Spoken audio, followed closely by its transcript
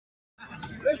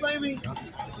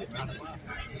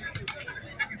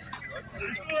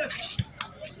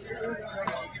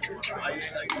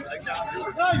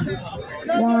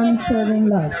One serving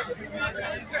left.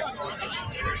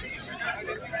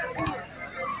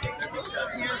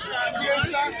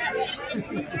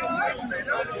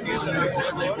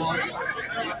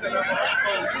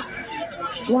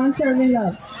 One serving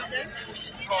left.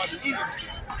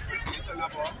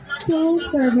 Two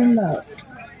serving left.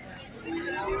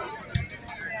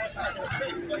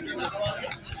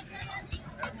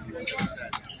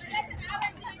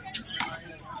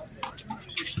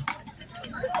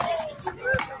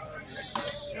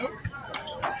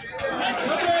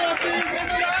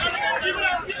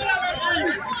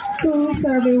 Two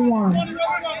serving one.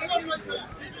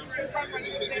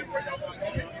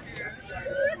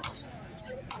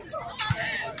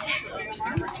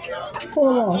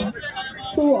 Four all.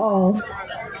 Two all.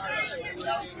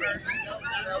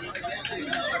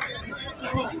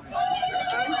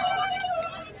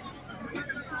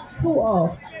 Two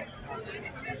all.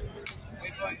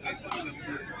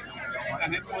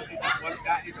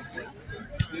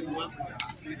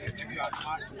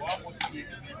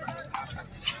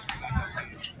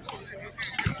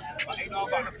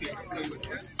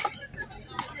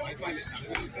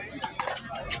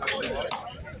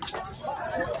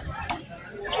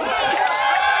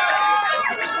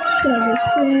 Service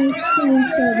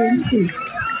 272.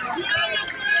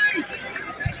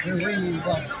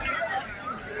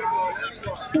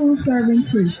 Two serving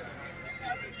two.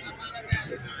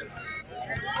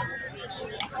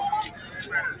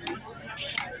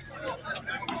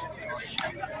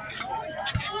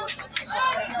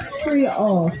 Three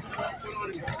all.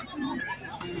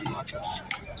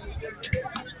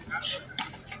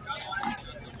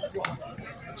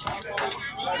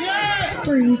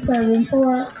 Three serving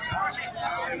four.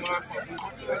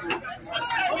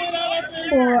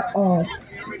 Four all.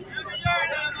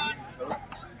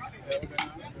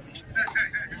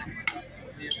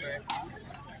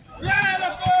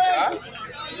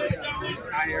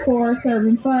 Four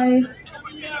serving five.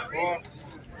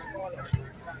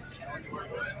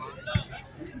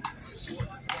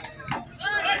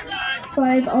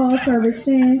 Five all service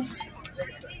change.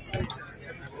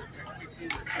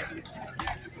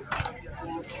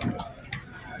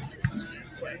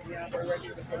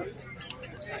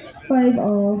 Five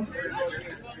all.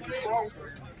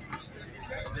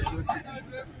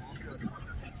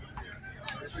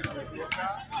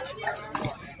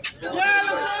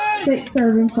 Six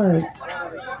serving five.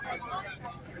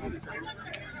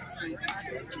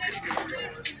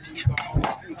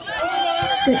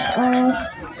 Six all.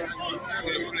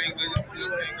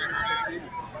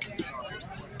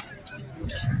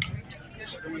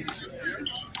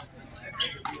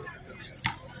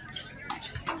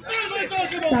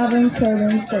 Seven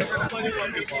serving six.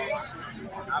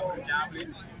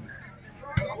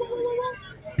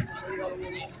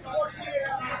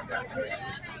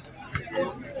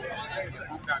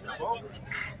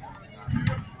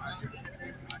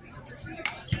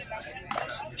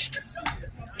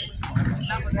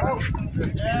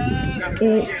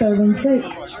 Eight serving six.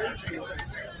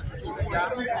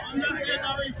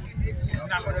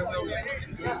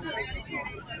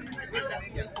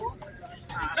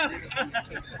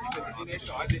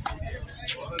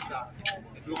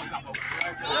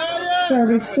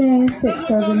 Service change, six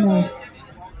serving nine.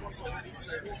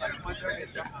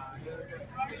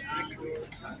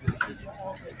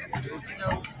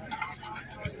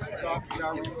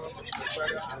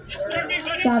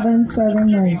 Seven serving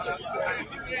nine.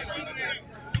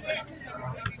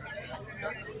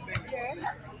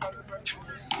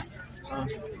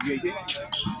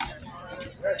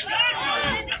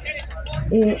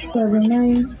 Eight serving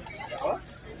nine.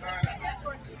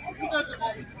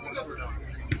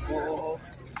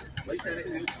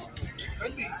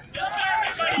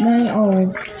 Nine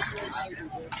all.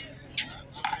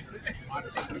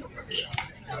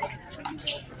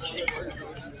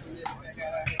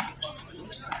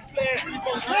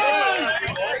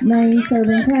 Nine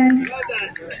serving 10.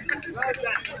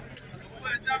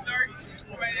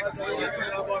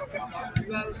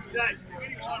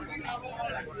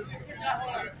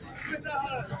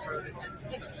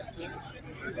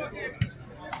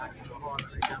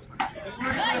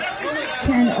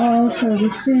 Ten all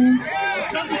service change.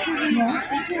 Yeah.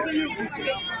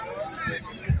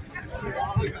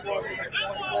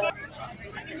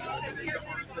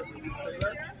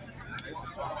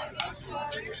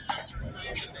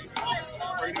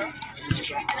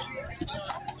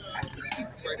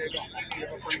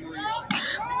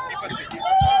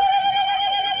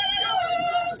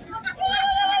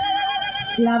 10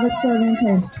 11, serving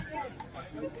 10.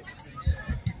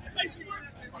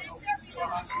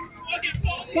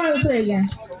 Why we play again?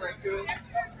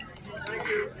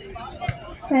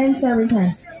 10, serving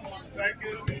 10.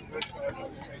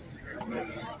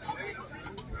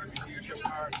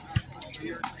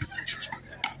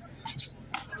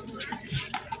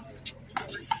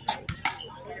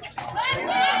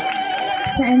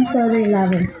 Ten, serving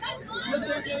 11.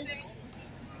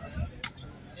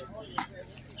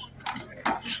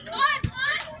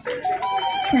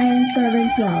 10, serving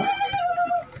 12.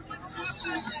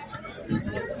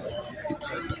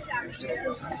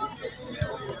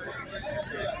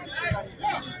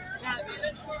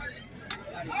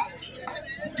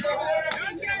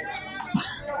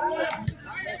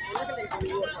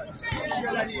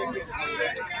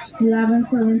 11,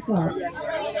 serving 12.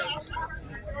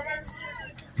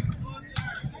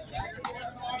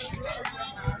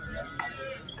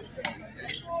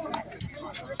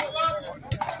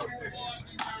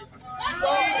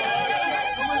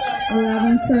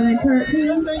 11, serving 13.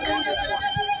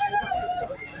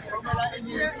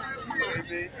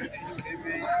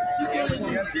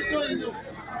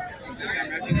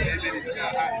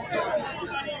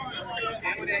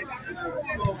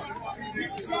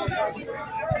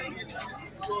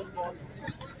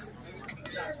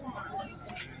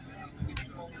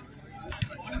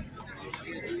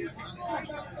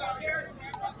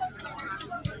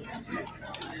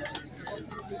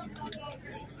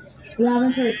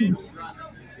 11, 13.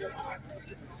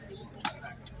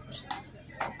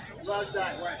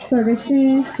 Service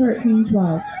change, 13,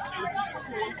 12.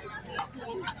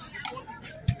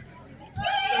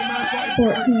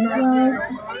 14, 12.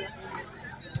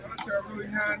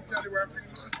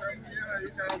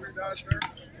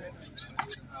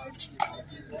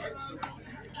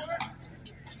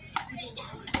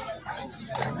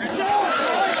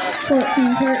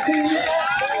 14, 13.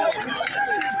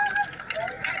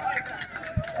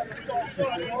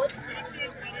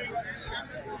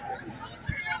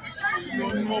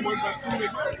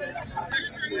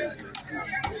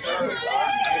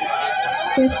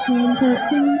 15,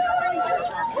 13.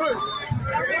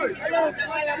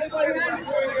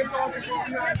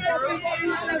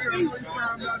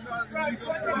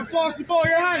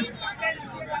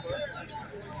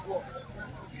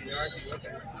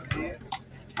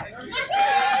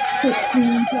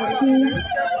 16, 14.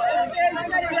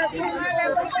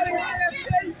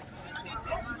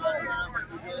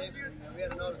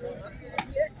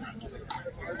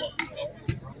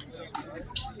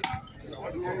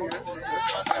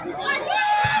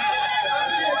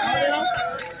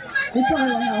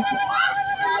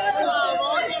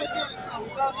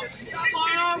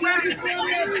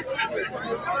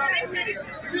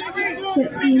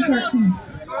 16, 13.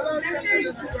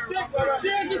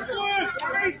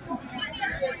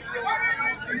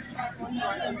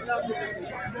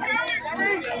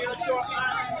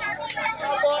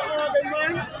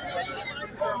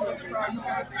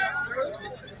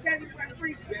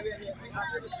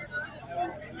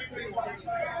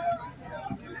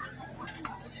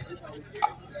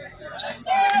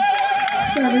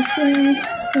 17,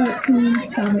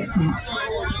 13, 17.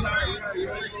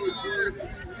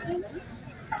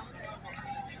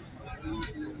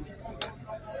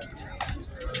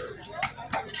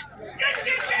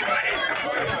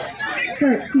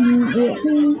 13,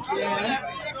 18.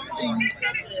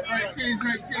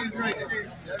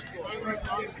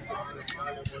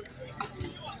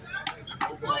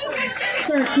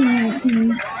 13,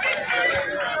 19.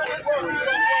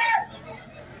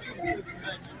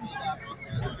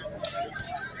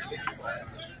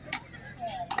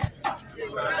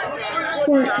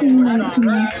 14,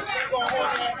 19.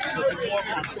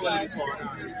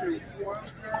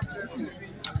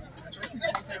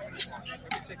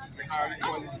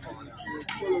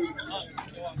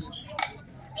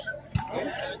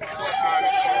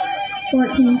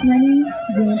 14, 20.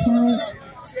 Game point.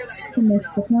 To miss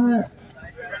the clock.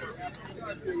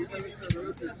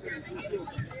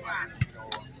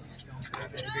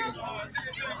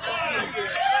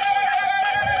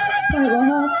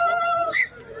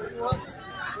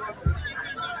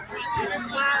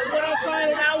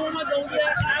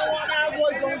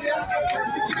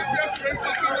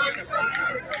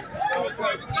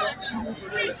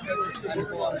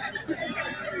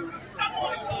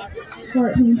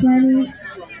 14, 20.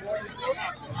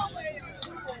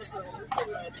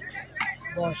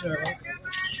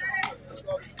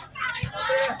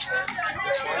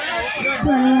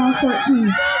 21,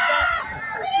 14.